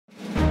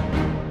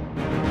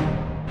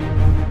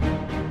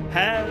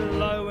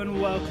Hello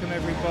and welcome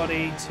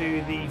everybody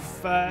to the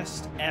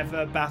first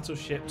ever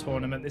Battleship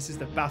tournament. This is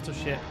the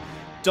Battleship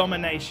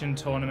Domination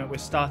tournament. We're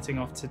starting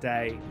off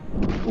today.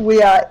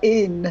 We are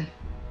in.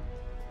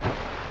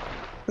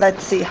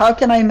 Let's see, how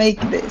can I make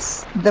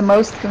this the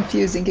most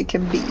confusing it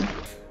can be?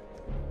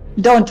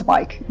 Don't,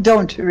 Mike.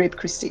 Don't rip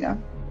Christina.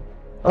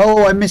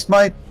 Oh, I missed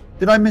my...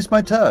 Did I miss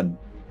my turn?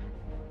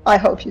 I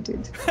hope you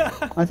did.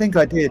 I think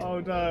I did. Oh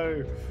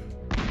no.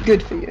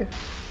 Good for you.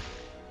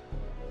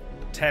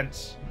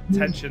 Tense.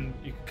 Tension.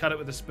 You can cut it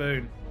with a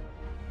spoon.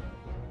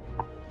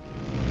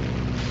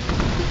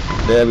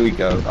 There we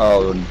go.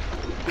 Oh,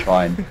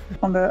 fine.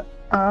 On the...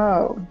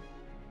 Oh.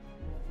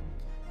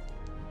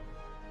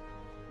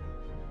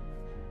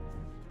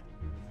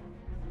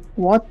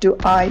 What do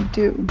I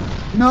do?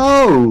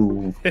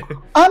 No!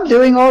 I'm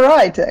doing all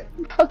right.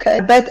 Okay.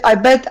 I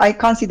bet I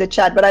can't see the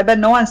chat, but I bet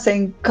no one's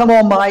saying, "Come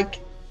on, Mike."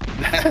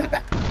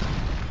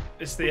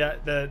 It's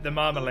the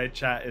Marmalade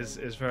chat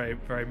is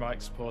very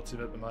Mike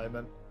supportive at the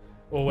moment.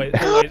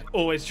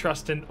 Always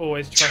trusting,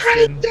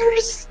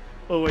 Traitors!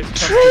 always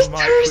trusting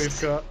Mike.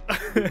 We've got.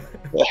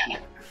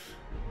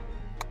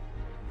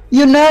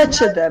 You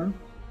nurture them.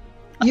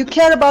 You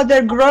care about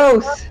their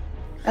growth,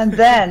 and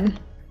then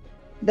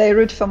they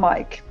root for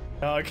Mike.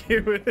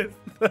 Argue with.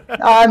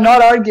 I'm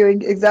not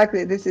arguing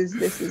exactly. This is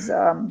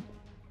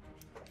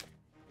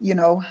you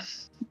know,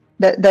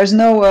 there's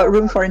no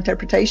room for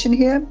interpretation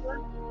here.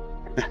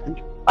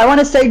 I want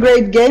to say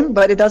great game,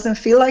 but it doesn't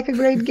feel like a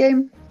great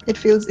game. It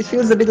feels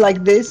a bit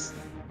like this,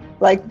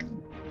 like,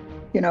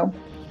 you know,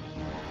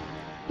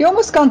 you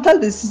almost can't tell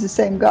this is the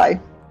same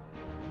guy.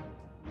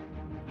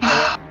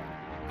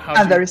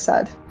 I'm very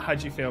sad. How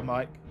do you feel,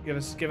 Mike? Give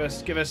us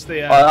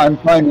the. I'm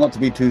trying not to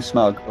be too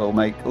smug or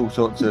make all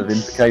sorts of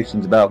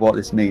implications about what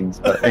this means,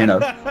 but you know.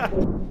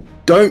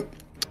 Don't.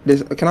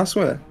 Can I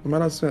swear? Am I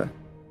allowed to swear?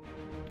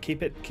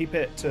 Keep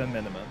it to a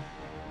minimum.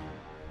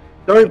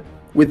 Don't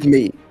with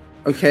me,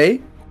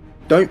 okay?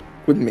 Don't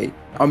with me.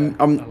 Okay,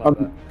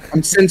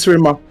 I'm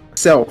censoring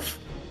myself.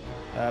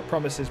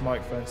 Promise's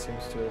microphone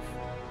seems to have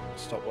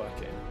stopped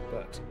working,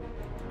 but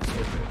it's all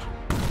good.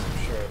 I'm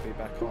sure it'll be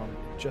back on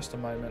in just a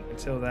moment.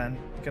 Until then,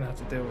 you're gonna have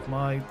to deal with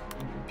my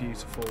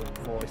beautiful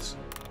voice.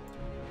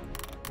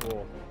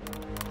 Or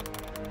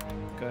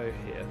go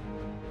here.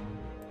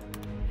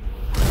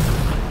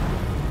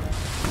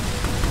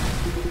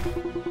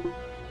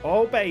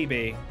 Oh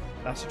baby,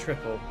 that's a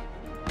triple.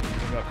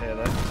 Move up here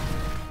though.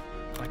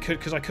 I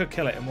could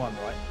kill it in one,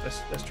 right?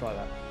 Let's try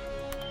that.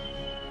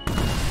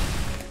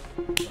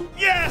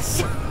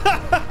 Yes!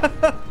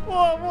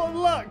 what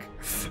luck!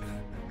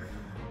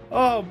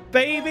 Oh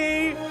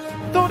baby!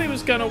 Thought he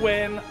was gonna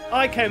win.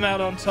 I came out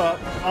on top.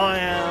 I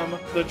am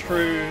the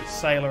true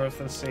sailor of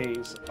the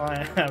seas.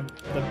 I am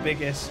the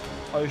biggest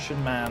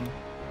ocean man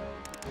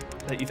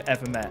that you've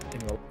ever met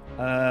in your.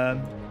 I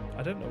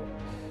don't know.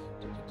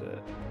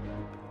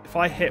 If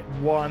I hit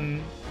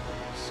one,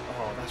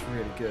 oh, that's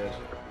really good.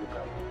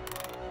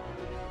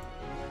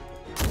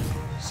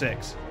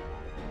 6.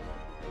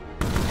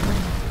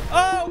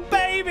 Oh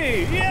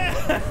baby,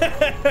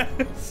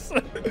 yes!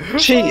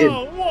 Cheating.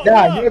 Oh,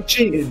 Yeah, you're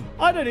cheating.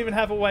 I don't even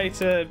have a way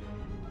to,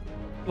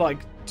 like,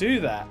 do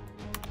that.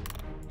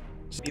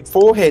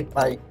 Forehead,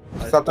 mate.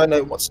 I don't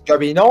know what's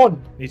going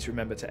on. Need to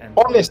remember to end.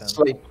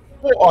 Honestly,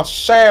 what a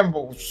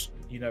shambles.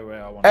 You know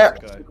where I want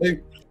to go.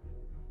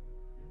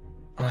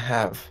 I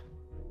have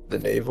the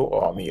naval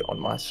army on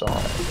my side.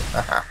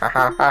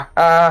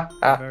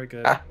 Very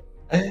good.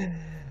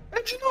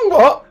 And you know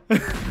what?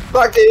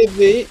 That gave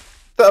me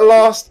the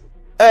last.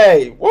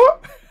 Hey,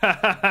 what?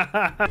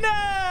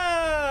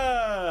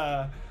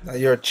 No! No,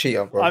 you're a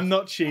cheater, bro. I'm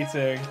not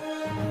cheating.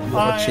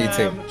 You're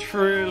cheating. am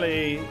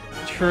truly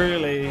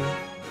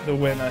the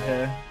winner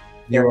here.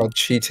 You are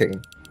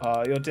cheating.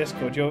 Your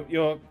Discord.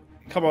 You're.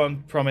 Come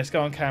on, Promise.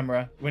 Go on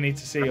camera. We need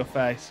to see your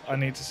face. I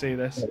need to see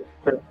this.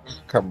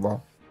 Come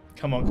on.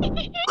 Come on.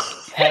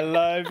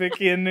 Hello,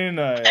 Vicky and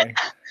Nuno.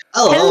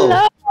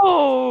 Hello.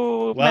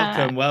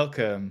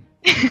 Welcome.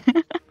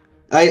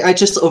 I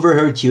just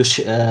overheard you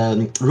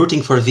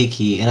rooting for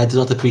Vicky, and I do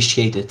not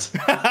appreciate it.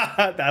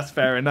 That's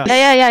fair enough.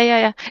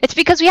 Yeah. It's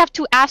because we have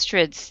 2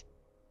 Astrids.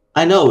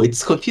 I know,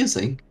 it's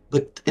confusing,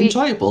 but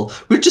enjoyable.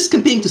 We're just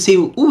competing to see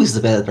who is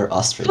the better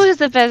Astrid. Who is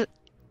the best?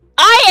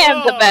 I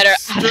am the better.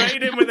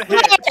 Straight in with a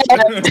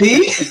hit.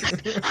 See?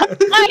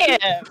 I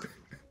am.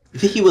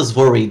 Vicky was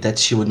worried that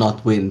she would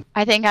not win.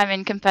 I think I'm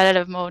in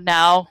competitive mode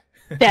now.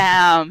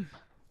 Damn.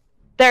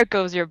 There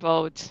goes your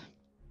boat.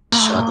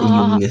 Shut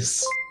the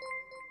miss.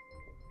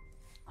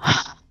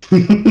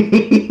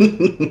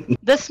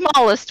 The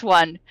smallest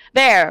one.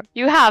 There,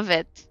 you have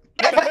it.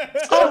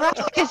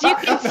 Because you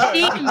can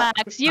see,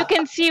 Max. You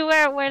can see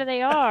where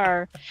they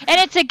are. And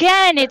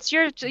it's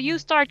you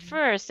start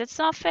first. It's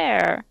not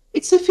fair.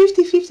 It's a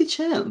 50-50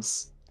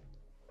 chance.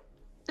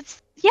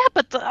 Yeah,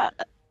 but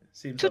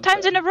 2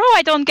 times in a row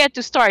I don't get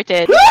to start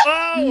it.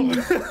 Oh!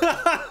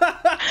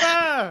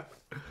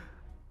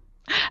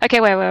 Okay,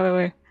 wait.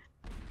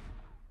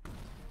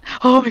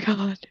 Oh my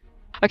god.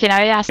 Okay, now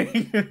I ask.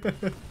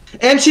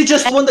 And she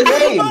just won the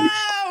game!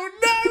 Oh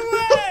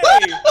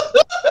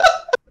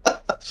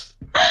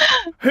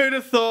Who'd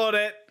have thought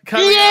it?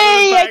 Coming Yay!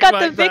 I out of the got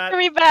back the like that.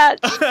 victory badge.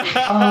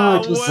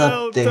 Oh, it was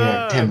Well up there.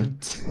 done. Damn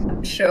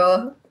it.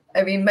 Sure.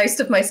 I mean, most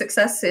of my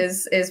success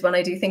is when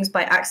I do things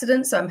by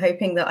accident. So I'm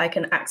hoping that I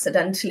can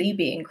accidentally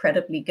be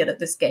incredibly good at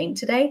this game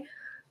today.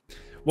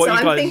 What so you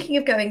I'm guys... thinking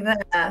of going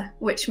there,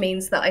 which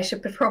means that I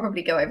should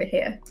probably go over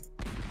here.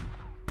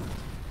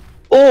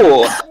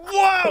 Oh!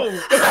 Whoa!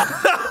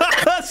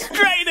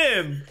 Straight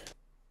in!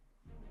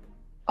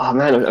 Oh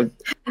man, I'm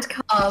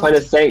Carved. trying to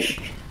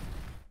think.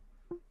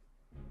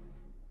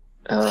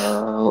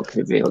 What could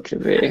it be? What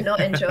could it I'm be?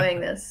 not enjoying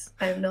this.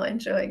 I'm not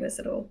enjoying this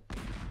at all.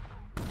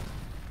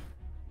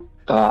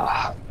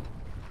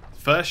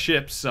 First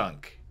ship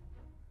sunk.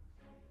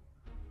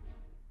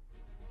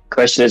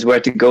 Question is where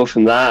to go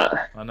from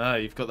that. I know,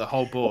 you've got the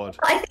whole board.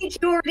 I think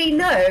you already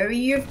know.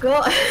 You've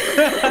got.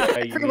 You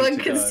Everyone need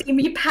to can go. see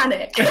me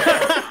panic.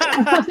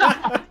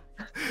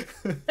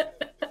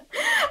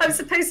 I'm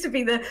supposed to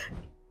be the.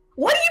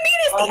 What do you mean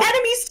it's the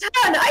enemy's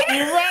turn?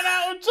 You ran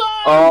out of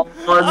time! Oh,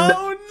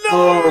 Oh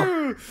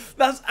no!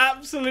 That's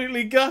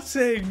absolutely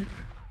gutting!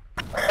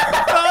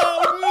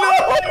 Oh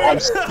no! I'm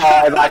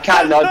sorry, but I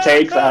cannot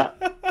take that.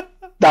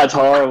 That's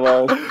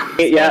horrible.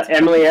 Yeah,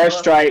 Emily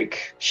airstrike.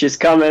 She's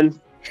coming.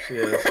 She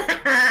is.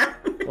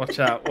 Watch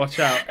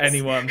out,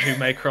 anyone who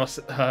may cross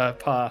her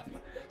path.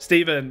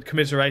 Stephen,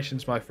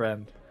 commiserations, my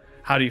friend.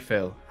 How do you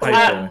feel? How you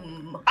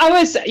feeling? I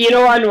was,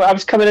 I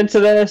was coming into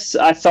this.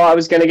 I thought I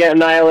was going to get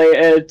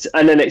annihilated,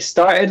 and then it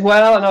started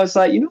well, and I was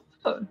like,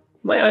 what?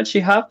 Might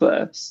actually have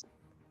this.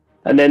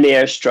 And then the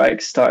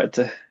airstrike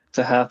started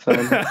to happen.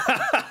 And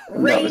that was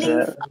Raining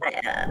it.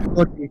 fire.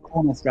 Dodgy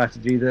corner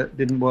strategy that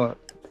didn't work.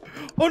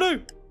 Oh no!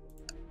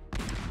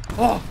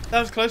 Oh, that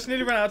was close.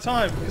 Nearly ran out of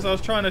time because I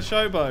was trying to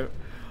showboat.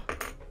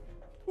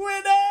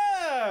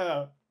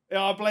 Winner!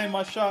 Yeah, I blame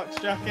my shark's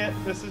jacket.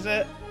 This is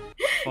it.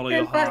 Follow your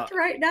In heart. fact,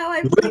 right now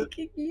I'm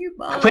thinking you,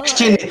 Mark. The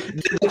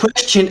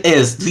question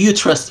is, do you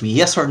trust me?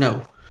 Yes or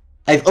no?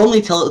 I've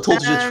only told you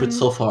the truth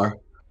so far.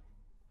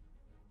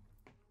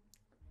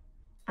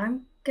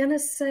 I'm gonna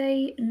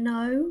say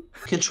no. You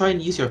can try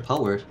and use your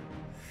power.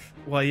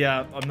 Well,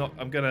 yeah,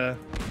 I'm gonna...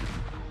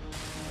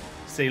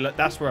 See, look,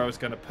 that's where I was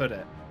gonna put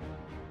it.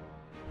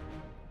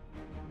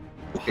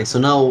 Okay, so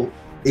now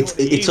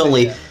it's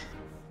only...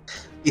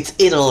 It's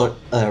either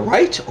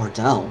right or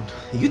down.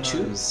 You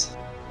choose.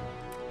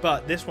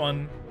 But this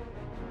one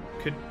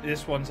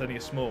this one's only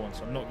a small one,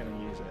 so I'm not going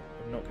to use it.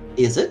 I'm not going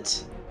to use Is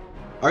it?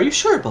 Are you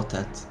sure about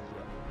that?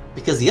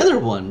 Because the other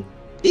one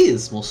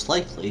is most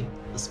likely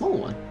the small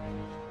one.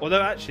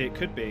 Although actually it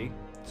could be.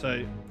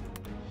 So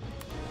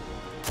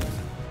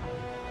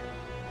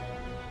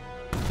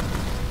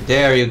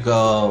There you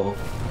go.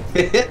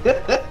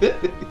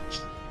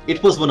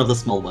 It was one of the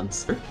small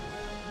ones. might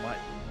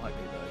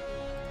be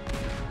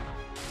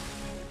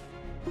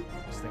though.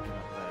 I was thinking up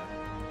there.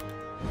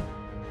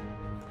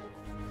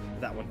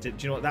 That one did.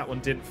 Do you know what? That one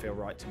didn't feel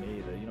right to me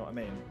either. You know what I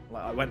mean?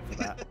 Like I went for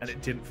that and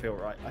it didn't feel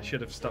right. I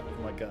should have stuck with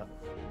my gut.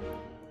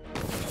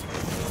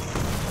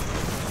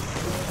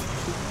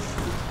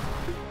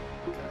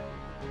 Okay.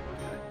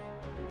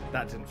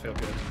 That didn't feel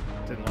good.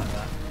 Didn't like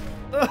that.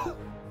 Ugh,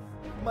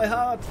 my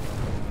heart.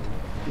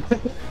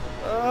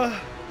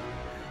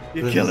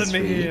 You're This killing is me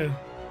really- here.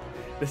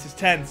 This is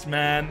tense,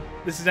 man.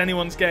 This is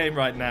anyone's game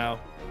right now.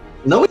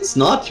 No, it's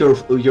not.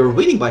 You're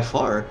winning by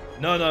far.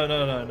 No.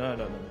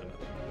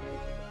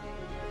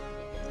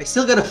 I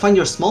still gotta find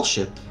your small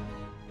ship.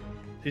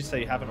 Who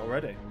say you haven't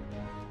already?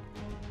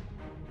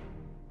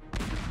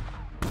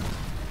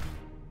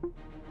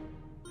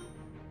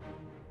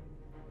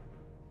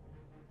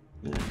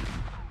 Yeah.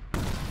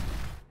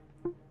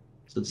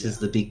 So this is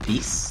the big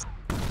piece.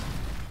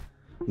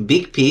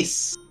 Big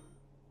piece.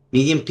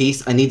 Medium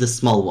piece. I need the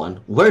small one.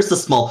 Where's the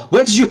small?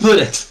 Where did you put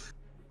it?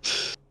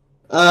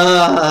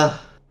 I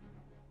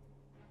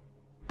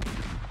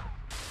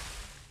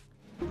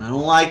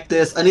don't like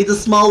this. I need the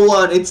small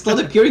one. It's not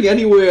appearing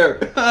anywhere.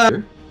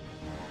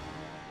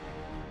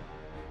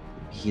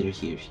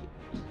 Here.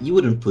 You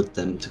wouldn't put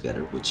them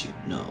together, would you?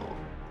 No.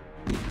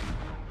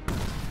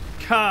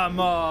 Come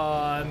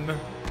on!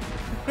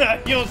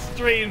 You're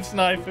stream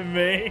sniping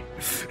me.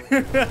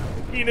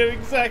 You knew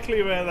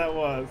exactly where that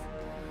was.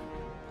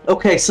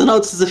 Okay, so now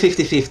this is a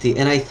 50-50,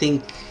 and I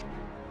think...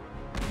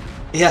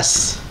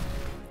 Yes.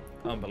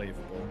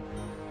 Unbelievable.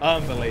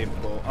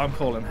 Unbelievable. I'm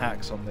calling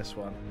hacks on this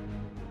one.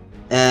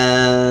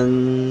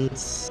 And...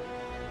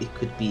 It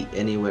could be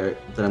anywhere,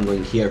 but I'm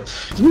going here.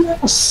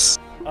 Yes!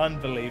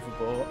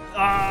 Unbelievable.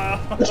 Ah!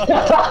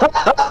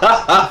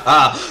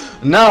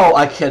 Now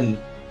I can...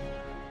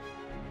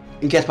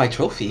 get my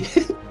trophy.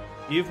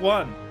 You've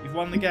won. You've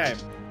won the game.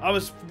 I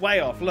was way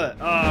off. Look.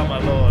 Oh, my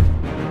lord.